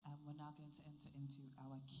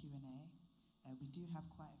Q&A. We do have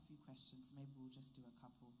quite a few questions. Maybe we'll just do a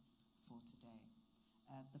couple for today.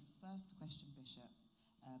 The first question, Bishop,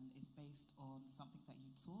 is based on something that you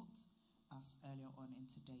taught us earlier on in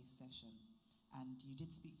today's session. And you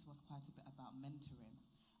did speak to us quite a bit about mentoring.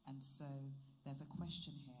 And so there's a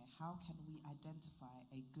question here. How can we identify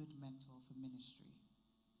a good mentor for ministry?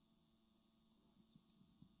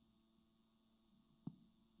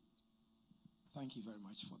 Thank you very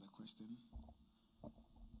much for the question.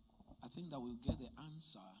 I think that we'll get the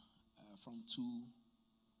answer from two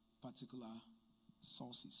particular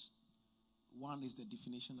sources. One is the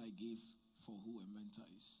definition I gave for who a mentor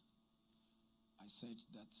is. I said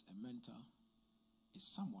that a mentor is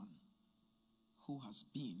someone who has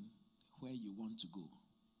been where you want to go,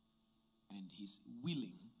 and he's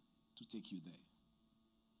willing to take you there.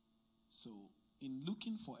 So in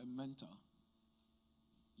looking for a mentor,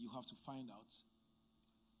 you have to find out,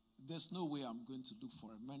 there's no way I'm going to look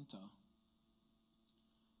for a mentor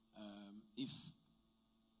if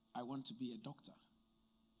I want to be a doctor.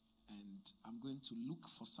 And I'm going to look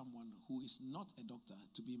for someone who is not a doctor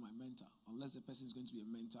to be my mentor, unless the person is going to be a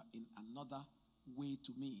mentor in another way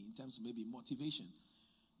to me, in terms of maybe motivation.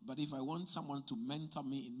 But if I want someone to mentor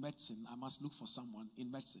me in medicine, I must look for someone in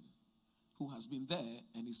medicine who has been there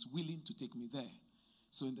and is willing to take me there.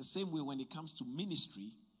 So in the same way, when it comes to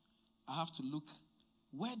ministry, I have to look,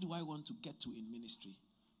 where do I want to get to in ministry?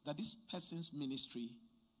 That this person's ministry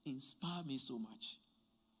inspires me so much,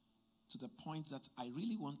 to the point that I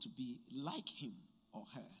really want to be like him or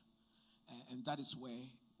her. And that is where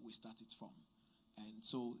we started from. And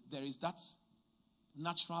so there is that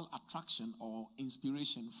natural attraction or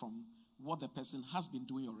inspiration from what the person has been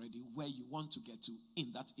doing already, where you want to get to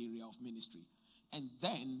in that area of ministry. And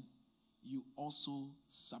then you also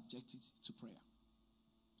subject it to prayer.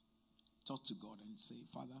 Talk to God and say,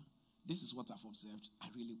 Father, this is what I've observed. I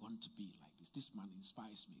really want to be like this. This man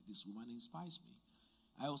inspires me. This woman inspires me.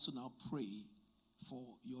 I also now pray for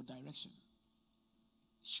your direction.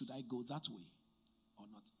 Should I go that way or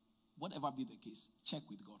not? Whatever be the case, check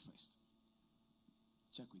with God first.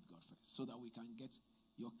 Check with God first, so that we can get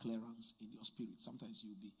your clearance in your spirit. Sometimes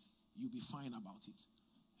you'll be fine about it.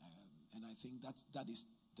 And I think that is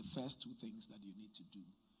the first two things that you need to do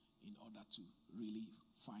in order to really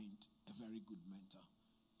find a very good mentor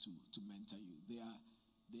to mentor you.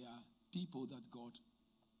 There are people that God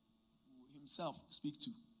himself speak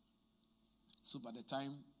to. So by the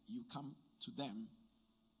time you come to them,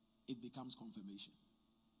 it becomes confirmation.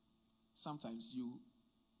 Sometimes you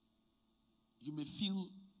may feel,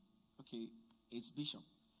 okay, it's Bishop,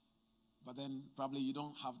 but then probably you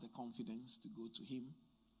don't have the confidence to go to him.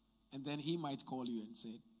 And then he might call you and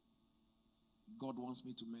say, God wants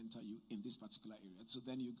me to mentor you in this particular area. So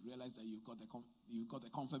then you realize that you've got the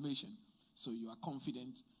confirmation. So you are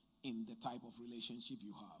confident in the type of relationship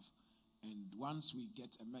you have. And once we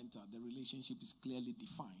get a mentor, the relationship is clearly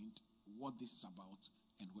defined, what this is about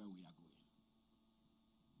and where we are going.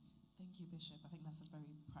 Thank you, Bishop. I think that's a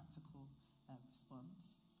very practical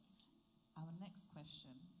response. Our next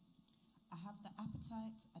question. I have the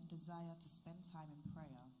appetite and desire to spend time in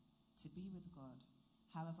prayer, to be with God.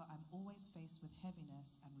 However, I'm always faced with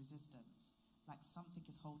heaviness and resistance, like something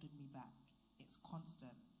is holding me back. It's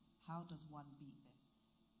constant. How does one beat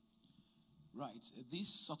this? Right. These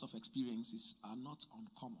sort of experiences are not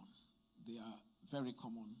uncommon. They are very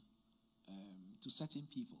common to certain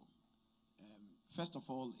people. First of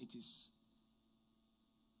all, it is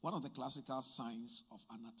one of the classical signs of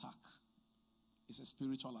an attack. It's a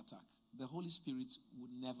spiritual attack. The Holy Spirit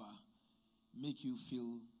would never make you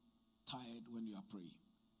feel tired when you are praying.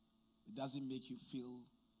 It doesn't make you feel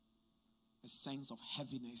a sense of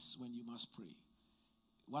heaviness when you must pray.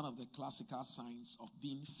 One of the classical signs of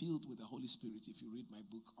being filled with the Holy Spirit, if you read my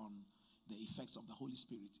book on the effects of the Holy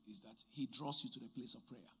Spirit, is that he draws you to the place of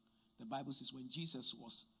prayer. The Bible says when Jesus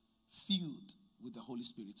was filled with the Holy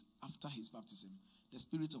Spirit after his baptism, the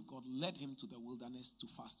Spirit of God led him to the wilderness to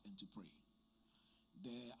fast and to pray.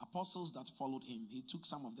 The apostles that followed him, he took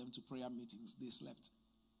some of them to prayer meetings. They slept.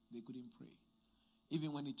 They couldn't pray.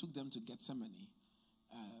 Even when he took them to Gethsemane,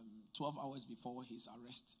 12 hours before his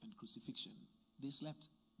arrest and crucifixion, they slept.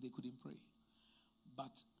 They couldn't pray.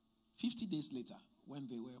 But 50 days later, when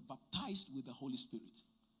they were baptized with the Holy Spirit,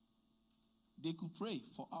 they could pray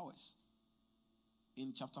for hours.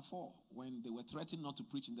 In chapter 4, when they were threatened not to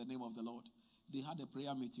preach in the name of the Lord, they had a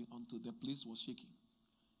prayer meeting until the place was shaking.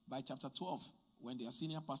 By chapter 12, when their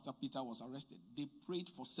senior pastor Peter was arrested, they prayed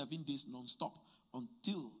for 7 days non-stop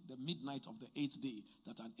until the midnight of the 8th day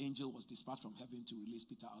that an angel was dispatched from heaven to release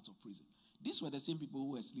Peter out of prison. These were the same people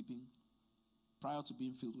who were sleeping prior to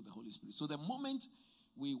being filled with the Holy Spirit. So the moment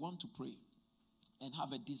we want to pray and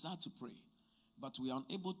have a desire to pray, but we are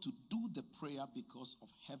unable to do the prayer because of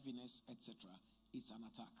heaviness, etc., it's an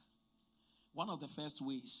attack. One of the first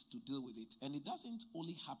ways to deal with it, and it doesn't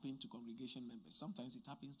only happen to congregation members, sometimes it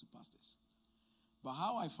happens to pastors. But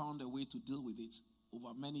how I found a way to deal with it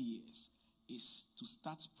over many years is to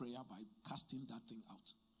start prayer by casting that thing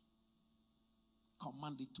out.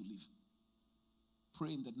 Command it to leave.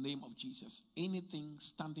 Pray in the name of Jesus. Anything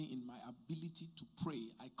standing in my ability to pray,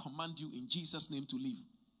 I command you in Jesus' name to leave.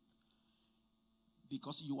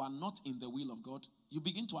 Because you are not in the will of God, you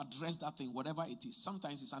begin to address that thing, whatever it is.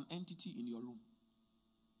 Sometimes it's an entity in your room.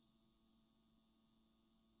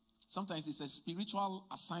 Sometimes it's a spiritual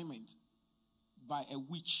assignment by a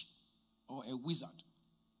witch or a wizard.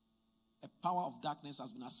 A power of darkness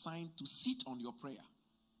has been assigned to sit on your prayer.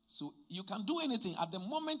 So you can do anything. At the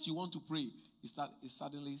moment you want to pray, it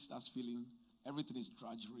suddenly starts feeling everything is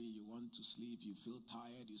drudgery. You want to sleep, you feel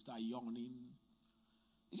tired, you start yawning.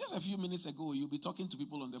 It's just a few minutes ago, you'll be talking to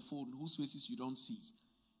people on the phone whose faces you don't see.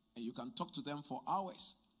 And you can talk to them for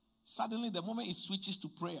hours. Suddenly, the moment it switches to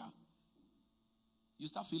prayer, you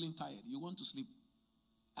start feeling tired. You want to sleep.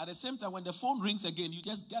 At the same time, when the phone rings again, you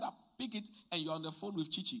just get up, pick it, and you're on the phone with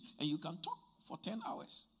Chichi. And you can talk for 10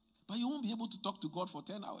 hours. But you won't be able to talk to God for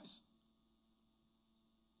 10 hours.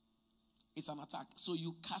 It's an attack. So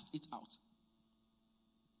you cast it out.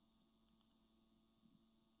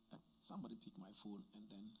 Somebody pick my phone and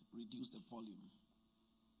then reduce the volume.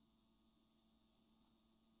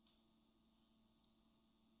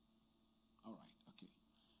 All right, okay.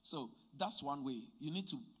 So that's one way. You need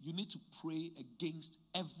to pray against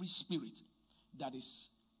every spirit that is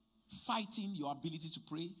fighting your ability to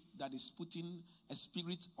pray, that is putting a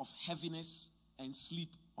spirit of heaviness and sleep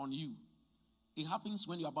on you. It happens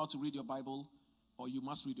when you're about to read your Bible, or you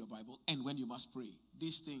must read your Bible, and when you must pray.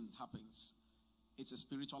 This thing happens. It's a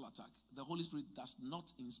spiritual attack. The Holy Spirit does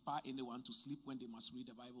not inspire anyone to sleep when they must read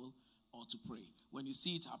the Bible or to pray. When you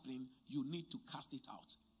see it happening, you need to cast it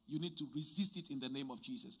out. You need to resist it in the name of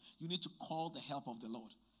Jesus. You need to call the help of the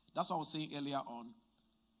Lord. That's what I was saying earlier on.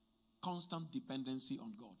 Constant dependency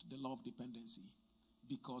on God, the law of dependency.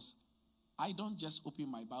 Because I don't just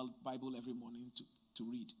open my Bible every morning to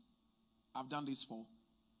read. I've done this for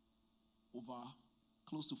over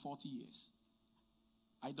close to 40 years.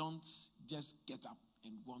 I don't just get up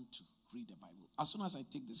and want to read the Bible. As soon as I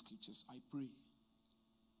take the scriptures, I pray.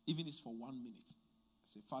 Even if it's for 1 minute. I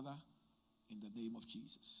say, Father, in the name of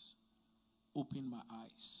Jesus, open my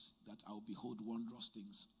eyes that I will behold wondrous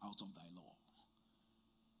things out of thy law.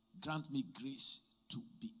 Grant me grace to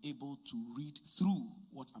be able to read through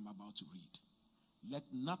what I'm about to read. Let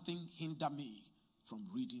nothing hinder me from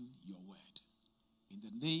reading your word. In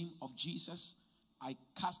the name of Jesus, I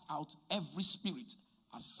cast out every spirit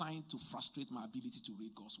assigned to frustrate my ability to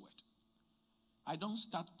read God's word. I don't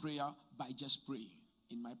start prayer by just praying.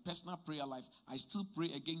 In my personal prayer life, I still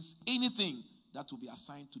pray against anything that will be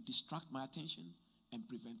assigned to distract my attention and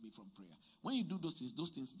prevent me from prayer. When you do those things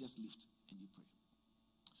just lift and you pray.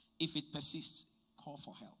 If it persists, call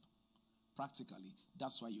for help. Practically,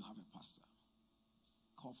 that's why you have a pastor.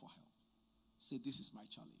 Call for help. Say, this is my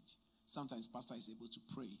challenge. Sometimes pastor is able to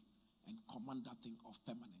pray and command that thing off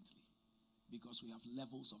permanently. Because we have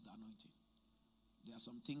levels of the anointing. There are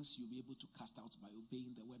some things you'll be able to cast out by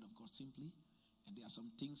obeying the word of God simply. And there are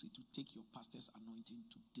some things it will take your pastor's anointing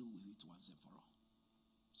to deal with it once and for all.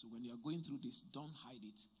 So when you are going through this, don't hide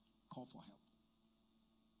it. Call for help.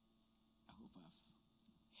 I hope I've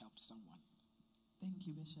helped someone. Thank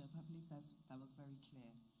you, Bishop. I believe that was very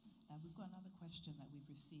clear. We've got another question that we've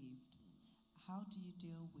received. How do you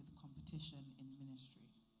deal with competition in ministry?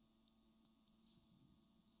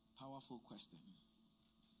 Powerful question.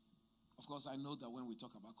 Of course, I know that when we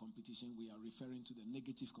talk about competition, we are referring to the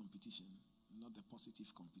negative competition, not the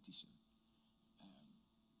positive competition.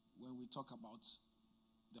 When we talk about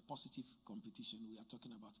the positive competition, we are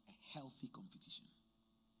talking about a healthy competition,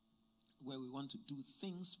 where we want to do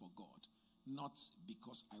things for God, not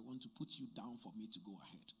because I want to put you down for me to go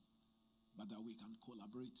ahead, but that we can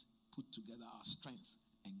collaborate, put together our strength,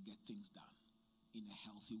 and get things done in a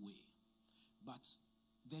healthy way. But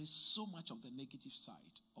there is so much of the negative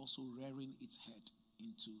side also rearing its head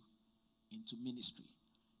into ministry.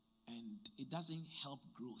 And it doesn't help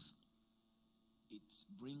growth. It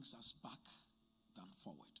brings us back than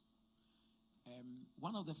forward.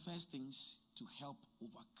 One of the first things to help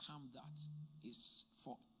overcome that is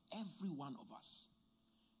for every one of us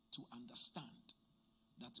to understand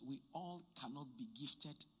that we all cannot be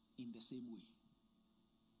gifted in the same way.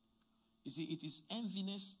 You see, it is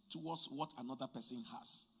enviness towards what another person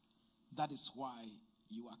has. That is why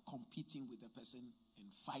you are competing with the person and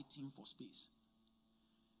fighting for space.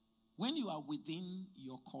 When you are within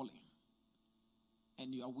your calling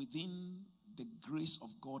and you are within the grace of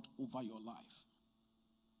God over your life,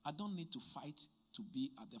 I don't need to fight to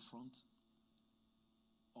be at the front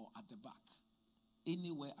or at the back.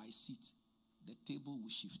 Anywhere I sit, the table will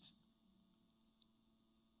shift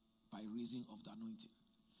by reason of the anointing.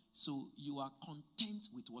 So you are content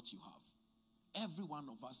with what you have. Every one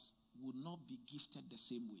of us will not be gifted the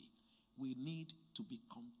same way. We need to be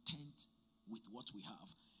content with what we have.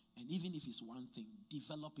 And even if it's one thing,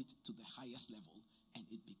 develop it to the highest level and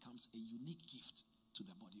it becomes a unique gift to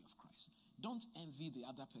the body of Christ. Don't envy the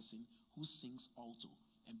other person who sings alto.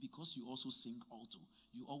 And because you also sing alto,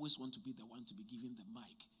 you always want to be the one to be given the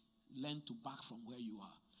mic. Learn to back from where you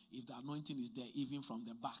are. If the anointing is there, even from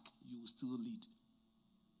the back, you will still lead.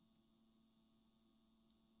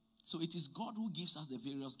 So it is God who gives us the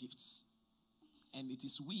various gifts. And it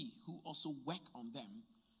is we who also work on them.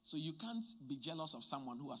 So you can't be jealous of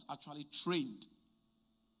someone who has actually trained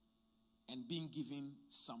and been given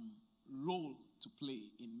some role to play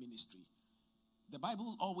in ministry. The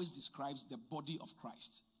Bible always describes the body of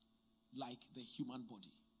Christ like the human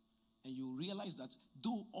body. And you realize that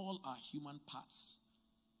though all are human parts,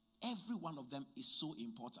 every one of them is so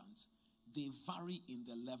important. They vary in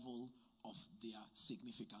the level of their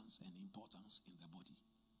significance and importance in the body.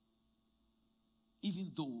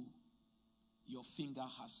 Even though your finger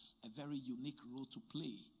has a very unique role to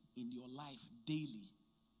play in your life daily,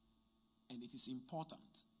 and it is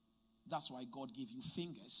important. That's why God gave you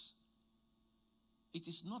fingers. It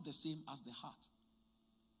is not the same as the heart.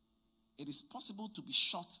 It is possible to be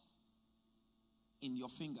shot in your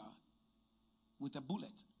finger with a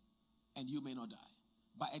bullet and you may not die.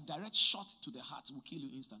 But a direct shot to the heart will kill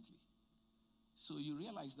you instantly. So you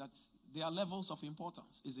realize that there are levels of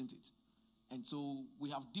importance, isn't it? And so we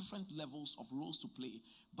have different levels of roles to play.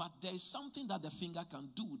 But there is something that the finger can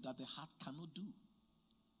do that the heart cannot do.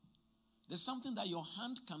 There's something that your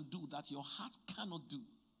hand can do that your heart cannot do.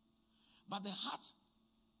 But the heart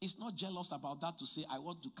is not jealous about that to say, I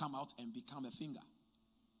want to come out and become a finger.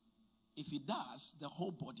 If it does, the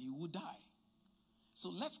whole body will die. So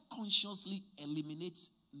let's consciously eliminate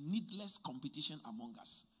needless competition among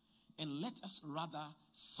us. And let us rather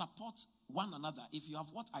support one another. If you have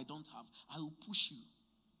what I don't have, I will push you.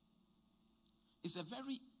 It's a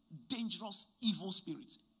very dangerous, evil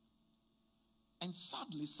spirit. And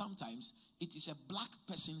sadly, sometimes it is a black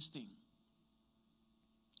person's thing.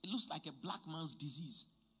 It looks like a black man's disease.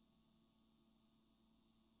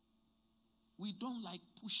 We don't like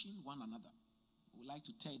pushing one another. We like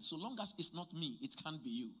to tell it, so long as it's not me, it can't be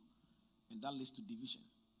you. And that leads to division.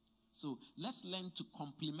 So let's learn to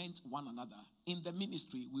complement one another. In the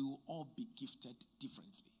ministry, we will all be gifted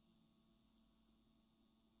differently.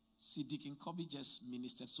 See, Deacon Kobe just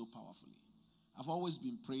ministered so powerfully. I've always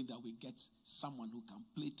been praying that we get someone who can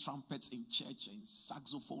play trumpets in church and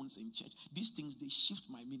saxophones in church. These things, they shift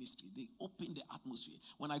my ministry. They open the atmosphere.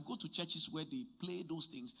 When I go to churches where they play those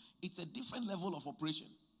things, it's a different level of operation.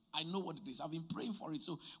 I know what it is. I've been praying for it.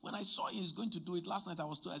 So when I saw he was going to do it last night,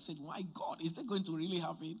 I said, my God, is that going to really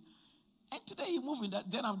happen? And today he moved in that.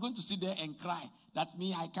 Then I'm going to sit there and cry. That's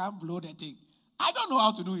me. I can't blow the thing. I don't know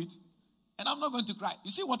how to do it. And I'm not going to cry.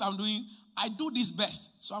 You see what I'm doing? I do this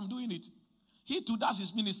best. So I'm doing it. He too does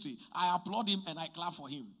his ministry. I applaud him and I clap for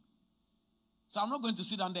him. So I'm not going to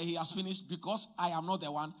sit down there. He has finished because I am not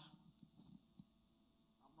the one.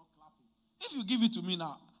 I'm not clapping. If you give it to me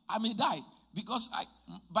now, I may die. Because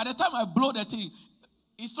by the time I blow the thing,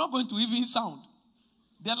 it's not going to even sound.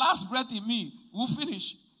 The last breath in me will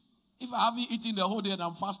finish. If I haven't eaten the whole day and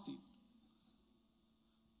I'm fasting.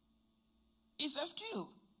 It's a skill.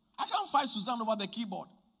 I can't fight Suzanne over the keyboard.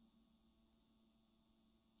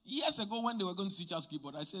 Years ago when they were going to teach us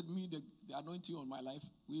keyboard, I said, the anointing on my life,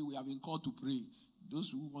 we have been called to pray. Those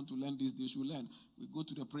who want to learn this, they should learn. We go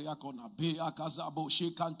to the prayer corner.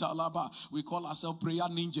 We call ourselves prayer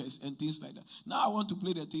ninjas and things like that. Now I want to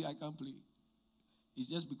play the thing I can't play. It's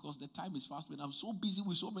just because the time is fast and I'm so busy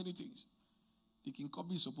with so many things. Deacon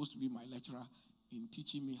Kobe is supposed to be my lecturer in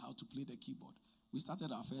teaching me how to play the keyboard. We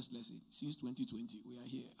started our first lesson since 2020. We are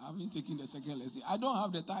here. I haven't taken the second lesson. I don't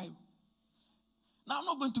have the time. Now, I'm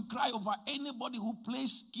not going to cry over anybody who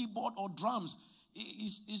plays keyboard or drums.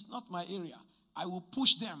 It's not my area. I will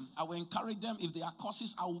push them. I will encourage them. If there are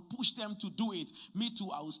courses, I will push them to do it. Me too,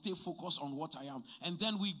 I will stay focused on what I am. And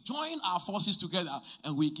then we join our forces together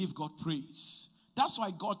and we give God praise. That's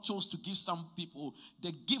why God chose to give some people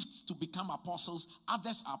the gift to become apostles.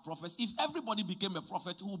 Others are prophets. If everybody became a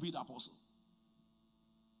prophet, who would be the apostle?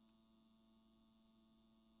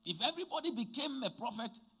 If everybody became a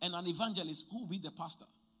prophet and an evangelist, who will be the pastor?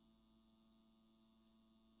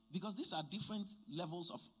 Because these are different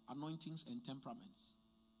levels of anointings and temperaments.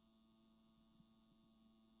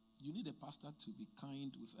 You need a pastor to be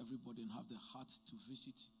kind with everybody and have the heart to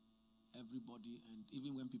visit everybody. And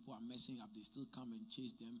even when people are messing up, they still come and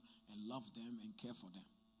chase them and love them and care for them.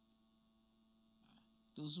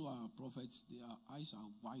 Those who are prophets, their eyes are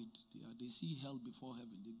wide. They see hell before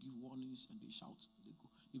heaven. They give warnings and they shout. They go.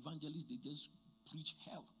 Evangelists, they just preach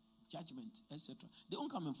hell, judgment, etc. They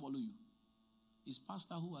won't come and follow you. It's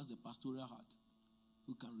pastor who has the pastoral heart,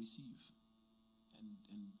 who can receive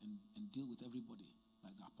and deal with everybody,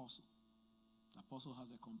 like the apostle. The apostle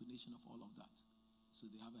has a combination of all of that. So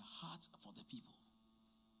they have a heart for the people.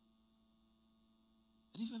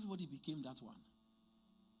 And if everybody became that one,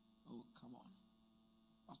 oh, come on.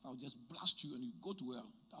 Pastor will just blast you and you go to hell.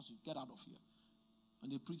 That's it. Get out of here.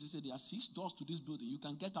 And the preacher said, there are 6 doors to this building. You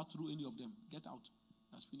can get out through any of them. Get out.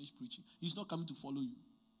 He has finished preaching. He's not coming to follow you.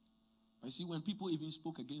 But you see, when people even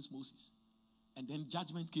spoke against Moses, and then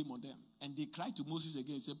judgment came on them, and they cried to Moses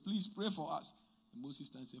again, said, please pray for us. And Moses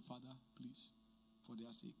then said, Father, please, for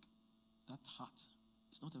their sake. That heart,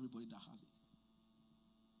 it's not everybody that has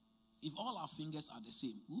it. If all our fingers are the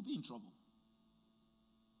same, we'll be in trouble.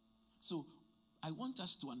 So, I want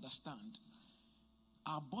us to understand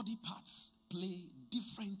our body parts play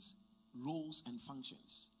different roles and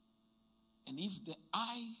functions. And if the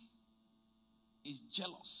eye is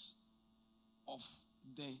jealous of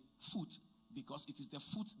the foot, because it is the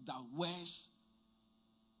foot that wears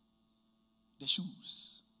the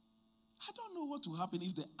shoes, I don't know what will happen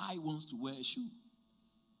if the eye wants to wear a shoe.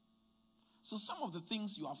 So some of the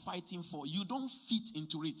things you are fighting for, you don't fit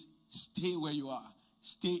into it. Stay where you are.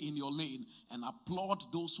 Stay in your lane and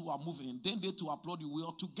applaud those who are moving. And then they to applaud you. We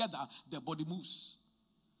are together, the body moves.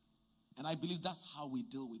 And I believe that's how we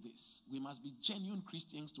deal with this. We must be genuine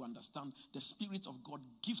Christians to understand the Spirit of God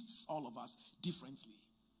gifts all of us differently.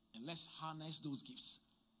 And let's harness those gifts.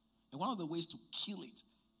 And one of the ways to kill it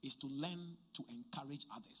is to learn to encourage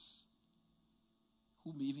others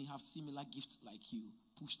who may even have similar gifts like you.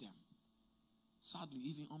 Push them. Sadly,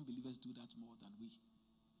 even unbelievers do that more than we.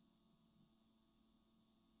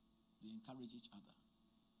 They encourage each other.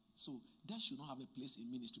 So that should not have a place in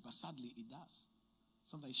ministry, but sadly it does.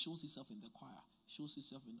 Sometimes it shows itself in the choir, shows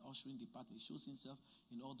itself in the ushering department, shows itself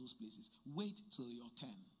in all those places. Wait till your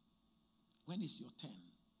turn. When it's your turn,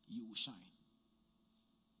 you will shine.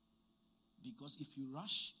 Because if you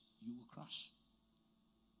rush, you will crash.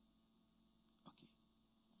 Okay.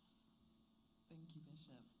 Thank you,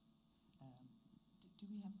 Bishop. Do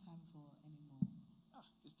we have time for any more?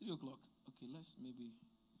 It's 3 o'clock. Okay, let's maybe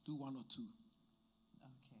do 1 or 2.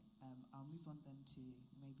 Okay, I'll move on then to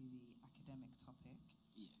maybe the academic topic.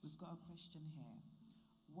 Yes. We've got a question here.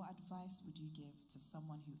 What advice would you give to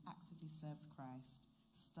someone who actively serves Christ,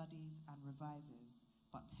 studies and revises,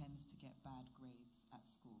 but tends to get bad grades at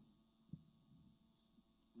school?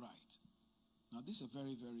 Right. Now, this is a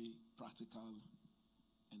very, very practical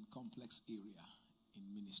and complex area in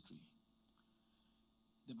ministry.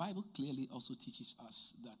 The Bible clearly also teaches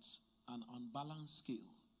us that an unbalanced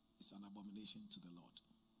scale is an abomination to the Lord.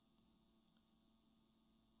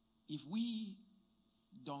 If we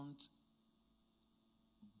don't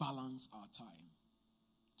balance our time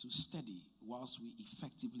to study whilst we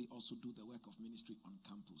effectively also do the work of ministry on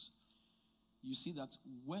campus, you see that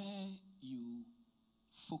where you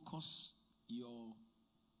focus your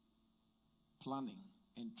planning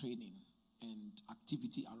and training and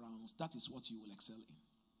activity around, that is what you will excel in.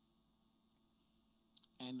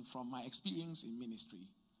 And from my experience in ministry,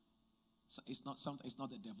 it's not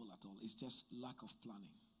the devil at all. It's just lack of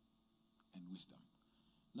planning and wisdom.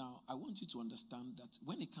 Now, I want you to understand that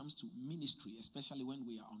when it comes to ministry, especially when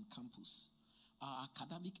we are on campus, our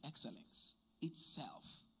academic excellence itself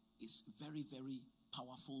is very, very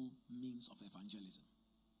powerful means of evangelism.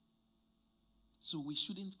 So we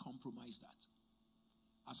shouldn't compromise that.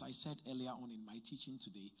 As I said earlier on in my teaching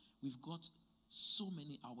today, we've got so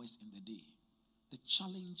many hours in the day. The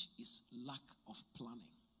challenge is lack of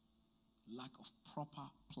planning, lack of proper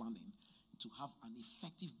planning to have an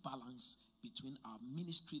effective balance between our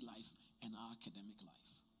ministry life and our academic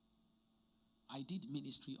life. I did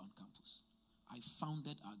ministry on campus. I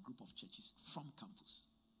founded our group of churches from campus.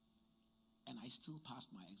 And I still passed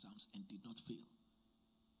my exams and did not fail.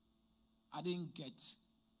 I didn't get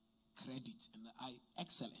credit, and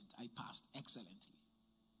I passed excellently.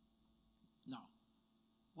 Now,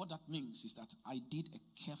 what that means is that I did a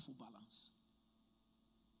careful balance.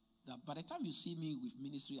 That by the time you see me with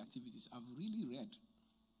ministry activities, I've really read.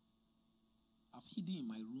 I've hidden in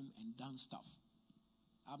my room and done stuff.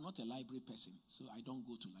 I'm not a library person, so I don't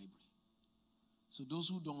go to library. So those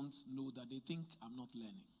who don't know that, they think I'm not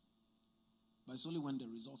learning. But it's only when the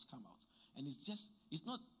results come out. And it's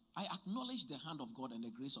not, I acknowledge the hand of God and the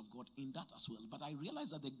grace of God in that as well. But I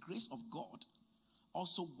realize that the grace of God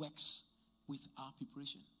also works with our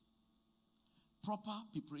preparation. Proper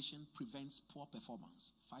preparation prevents poor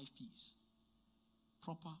performance. 5 P's.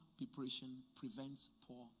 Proper preparation prevents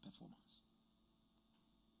poor performance.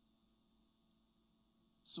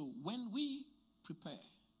 So when we prepare,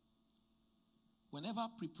 whenever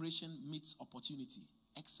preparation meets opportunity,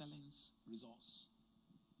 excellence results.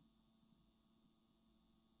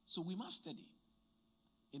 So we must study.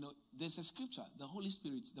 There's a scripture, the Holy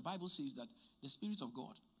Spirit, the Bible says that the Spirit of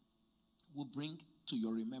God will bring to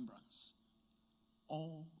your remembrance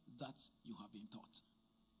all that you have been taught.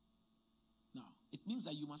 Now, it means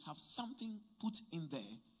that you must have something put in there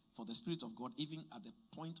for the Spirit of God, even at the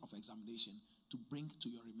point of examination, to bring to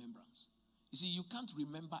your remembrance. You see, you can't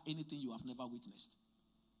remember anything you have never witnessed.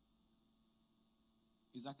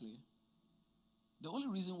 Is that clear? The only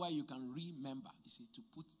reason why you can remember is to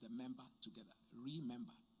put the member together.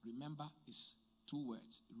 Remember. Remember is 2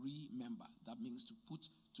 words. Remember. That means to put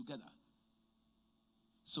together.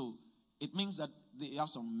 So it means that they have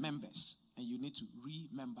some members and you need to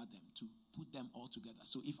remember them, to put them all together.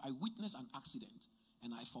 So if I witness an accident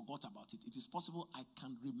and I forgot about it, it is possible I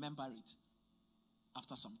can remember it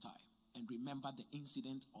after some time and remember the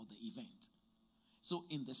incident or the event. So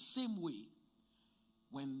in the same way,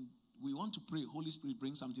 when we want to pray, Holy Spirit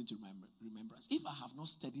brings something to remembrance. If I have not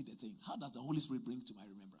studied the thing, how does the Holy Spirit bring to my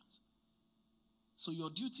remembrance? So your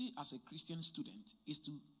duty as a Christian student is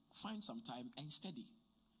to find some time and study.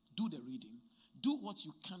 Do the reading. Do what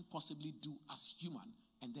you can possibly do as human,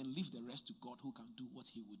 and then leave the rest to God, who can do what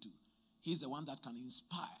he will do. He's the one that can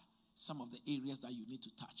inspire some of the areas that you need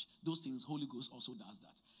to touch. Those things, Holy Ghost also does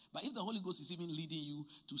that. But if the Holy Ghost is even leading you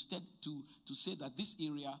to say that this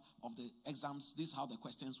area of the exams, this is how the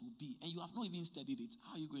questions will be, and you have not even studied it,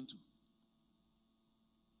 how are you going to?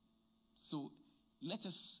 So let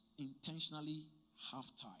us intentionally have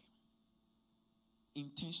time.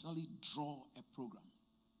 Intentionally draw a program.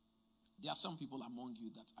 There are some people among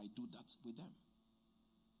you that I do that with them.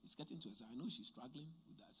 It's getting to us. I know she's struggling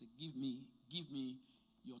with that. I say, give me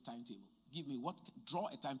your timetable. Draw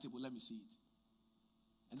a timetable, let me see it.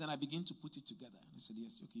 And then I begin to put it together. And I said,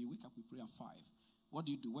 yes, okay, you wake up, we pray at 5. What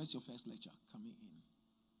do you do? Where's your first lecture? Coming in.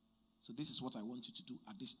 So this is what I want you to do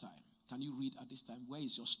at this time. Can you read at this time? Where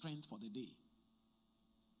is your strength for the day?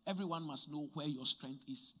 Everyone must know where your strength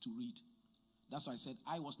is to read. That's why I said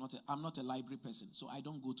I'm not a library person, so I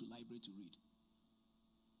don't go to library to read.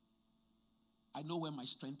 I know where my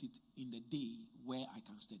strength is in the day where I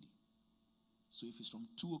can study. So if it's from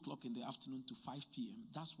 2 o'clock in the afternoon to 5 p.m.,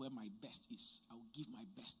 that's where my best is. I will give my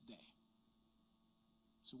best there.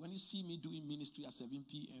 So when you see me doing ministry at 7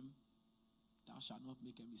 p.m., thou shalt not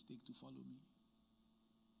make a mistake to follow me.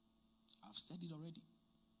 I've studied already.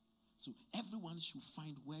 So everyone should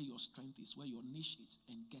find where your strength is, where your niche is,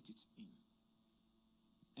 and get it in.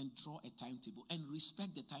 And draw a timetable. And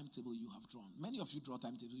respect the timetable you have drawn. Many of you draw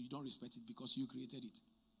timetables, you don't respect it because you created it.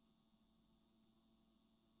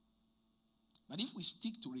 But if we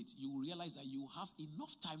stick to it, you will realize that you have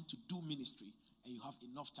enough time to do ministry, and you have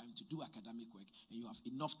enough time to do academic work, and you have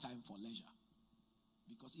enough time for leisure.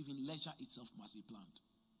 Because even leisure itself must be planned.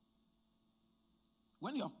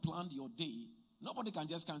 When you have planned your day, nobody can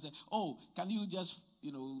just come and say, oh, can you just,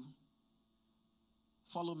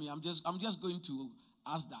 follow me? I'm just going to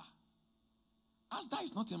ASDA. ASDA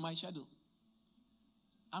is not in my schedule.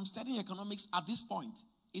 I'm studying economics at this point.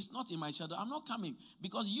 It's not in my schedule. I'm not coming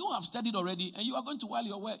because you have studied already and you are going to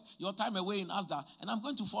while your time away in ASDA, and I'm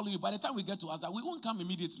going to follow you. By the time we get to ASDA, we won't come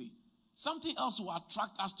immediately. Something else will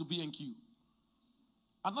attract us to B&Q.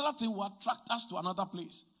 Another thing will attract us to another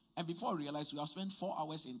place. And before we realize, we have spent 4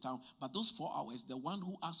 hours in town. But those 4 hours, the one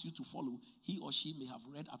who asked you to follow, he or she may have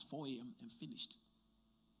read at 4 a.m. and finished.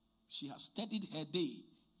 She has studied her day.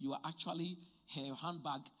 You are actually her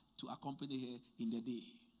handbag to accompany her in the day.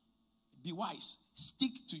 Be wise.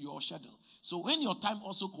 Stick to your schedule. So when your time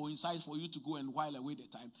also coincides for you to go and while away the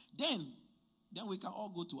time, then we can all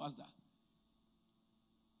go to ASDA.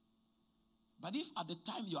 But if at the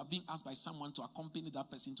time you are being asked by someone to accompany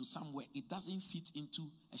that person to somewhere, it doesn't fit into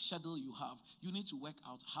a schedule you have, you need to work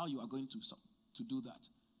out how you are going to do that.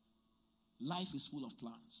 Life is full of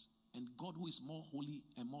plans. And God, who is more holy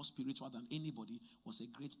and more spiritual than anybody, was a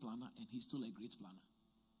great planner, and he's still a great planner.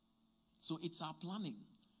 So it's our planning.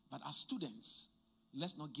 But as students,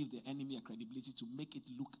 let's not give the enemy a credibility to make it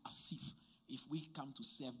look as if we come to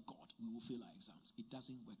serve God, we will fail our exams. It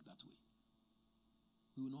doesn't work that way.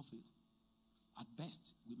 We will not fail. At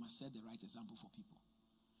best, we must set the right example for people.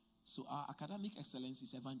 So our academic excellence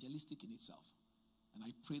is evangelistic in itself. And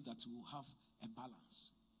I pray that we will have a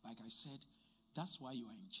balance. Like I said, that's why you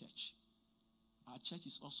are in church. Our church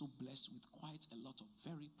is also blessed with quite a lot of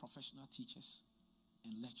very professional teachers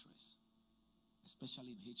and lecturers,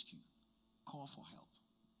 especially in HQ. Call for help.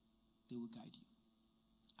 They will guide you.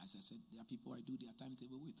 As I said, there are people I do their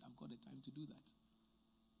timetable with. I've got the time to do that.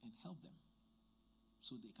 And help them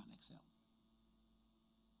so they can excel.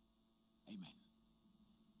 Amen.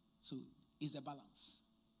 So, it's a balance.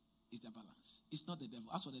 It's the balance. It's not the devil.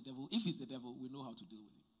 As for the devil, if it's the devil, we know how to deal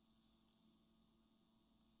with it.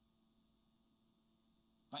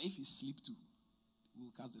 But if it's sleep too,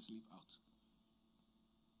 we'll cast the sleep out.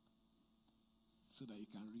 So that you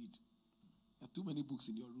can read. There are too many books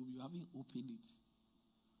in your room. You haven't opened it.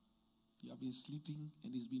 You have been sleeping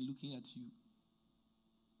and it's been looking at you.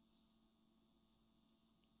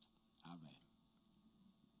 Amen.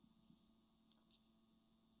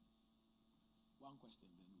 One question,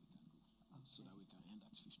 then we can go. Okay. So that we can end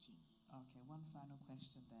at 15. Okay, one final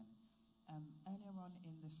question then. Earlier on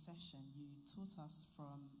in the session, you taught us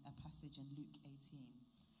from a passage in Luke 18.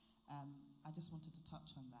 I just wanted to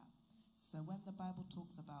touch on that. So when the Bible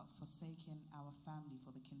talks about forsaking our family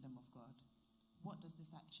for the kingdom of God, what does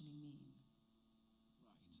this actually mean?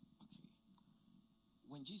 Right, okay.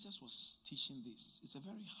 When Jesus was teaching this, it's a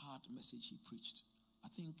very hard message he preached. I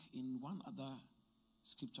think in one other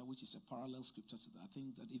scripture, which is a parallel scripture to that, I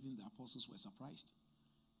think that even the apostles were surprised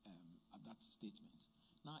at that statement.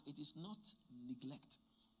 Now, it is not neglect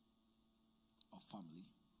of family,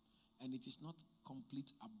 and it is not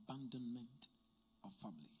complete abandonment of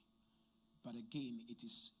family. But again, it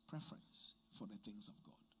is preference for the things of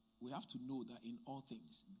God. We have to know that in all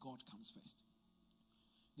things, God comes first.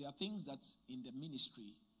 There are things that in the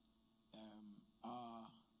ministry,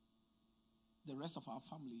 the rest of our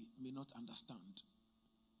family may not understand,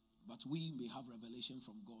 but we may have revelation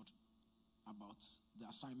from God about the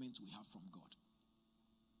assignment we have from God.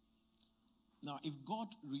 Now, if God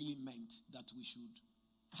really meant that we should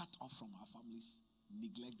cut off from our families,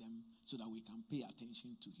 neglect them so that we can pay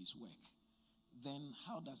attention to his work, then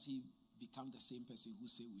how does he become the same person who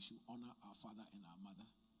say we should honor our father and our mother?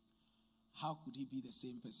 How could he be the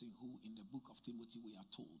same person who in the book of Timothy we are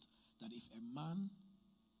told that if a man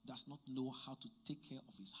does not know how to take care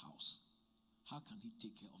of his house, how can he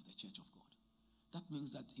take care of the church of God? That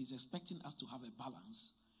means that he's expecting us to have a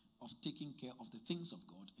balance of taking care of the things of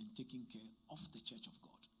God and taking care of the church of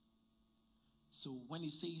God. So when he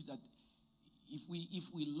says that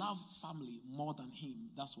if we love family more than him,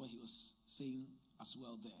 that's what he was saying as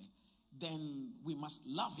well there, then we must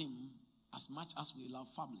love him as much as we love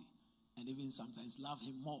family, and even sometimes love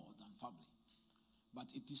him more than family. But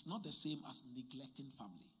it is not the same as neglecting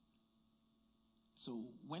family. So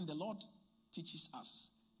when the Lord teaches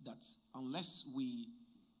us that unless we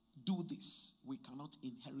do this, we cannot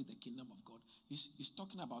inherit the kingdom of God, he's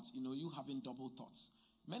talking about, you having double thoughts.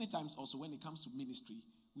 Many times also when it comes to ministry,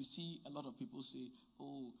 we see a lot of people say,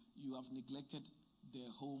 oh, you have neglected the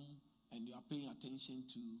home and you are paying attention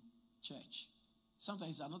to church.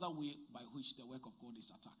 Sometimes it's another way by which the work of God is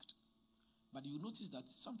attacked. But you notice that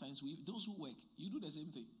sometimes those who work, you do the same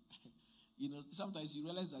thing. Sometimes you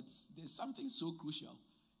realize that there's something so crucial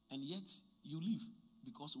and yet you leave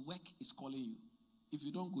because work is calling you. If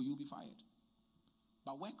you don't go, you'll be fired.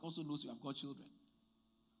 But work also knows you have got children.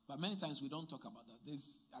 But many times we don't talk about that.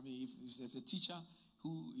 If there's a teacher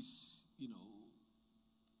who is,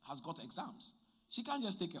 has got exams, she can't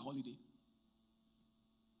just take a holiday.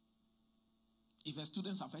 If her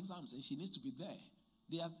students have exams and she needs to be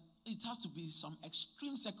there, it has to be some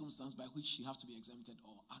extreme circumstance by which she has to be exempted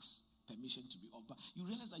or ask permission to be off. But you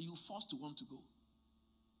realize that you're forced to want to go.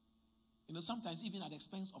 Sometimes even at the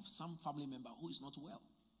expense of some family member who is not well.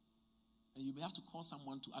 And you may have to call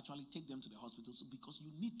someone to actually take them to the hospital because you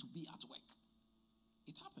need to be at work.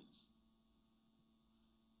 It happens.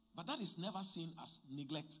 But that is never seen as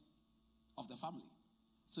neglect of the family.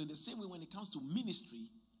 So in the same way, when it comes to ministry,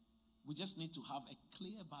 we just need to have a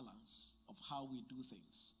clear balance of how we do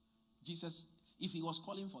things. Jesus, if he was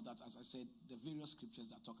calling for that, as I said, the various scriptures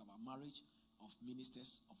that talk about marriage, of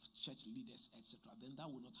ministers, of church leaders, etc., then that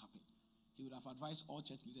would not happen. He would have advised all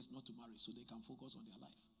church leaders not to marry so they can focus on their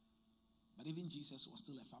life. But even Jesus was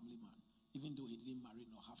still a family man. Even though he didn't marry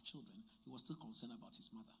nor have children, he was still concerned about his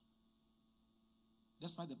mother.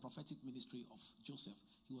 Despite the prophetic ministry of Joseph,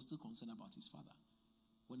 he was still concerned about his father.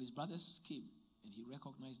 When his brothers came and he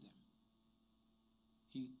recognized them,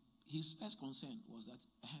 his first concern was that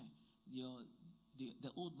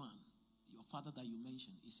the old man, your father that you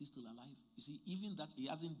mentioned, is he still alive? You see, even that he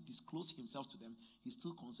hasn't disclosed himself to them, he's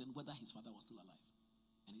still concerned whether his father was still alive.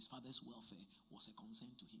 And his father's welfare was a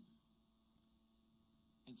concern to him.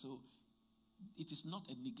 And so, it is not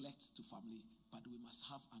a neglect to family, but we must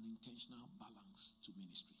have an intentional balance to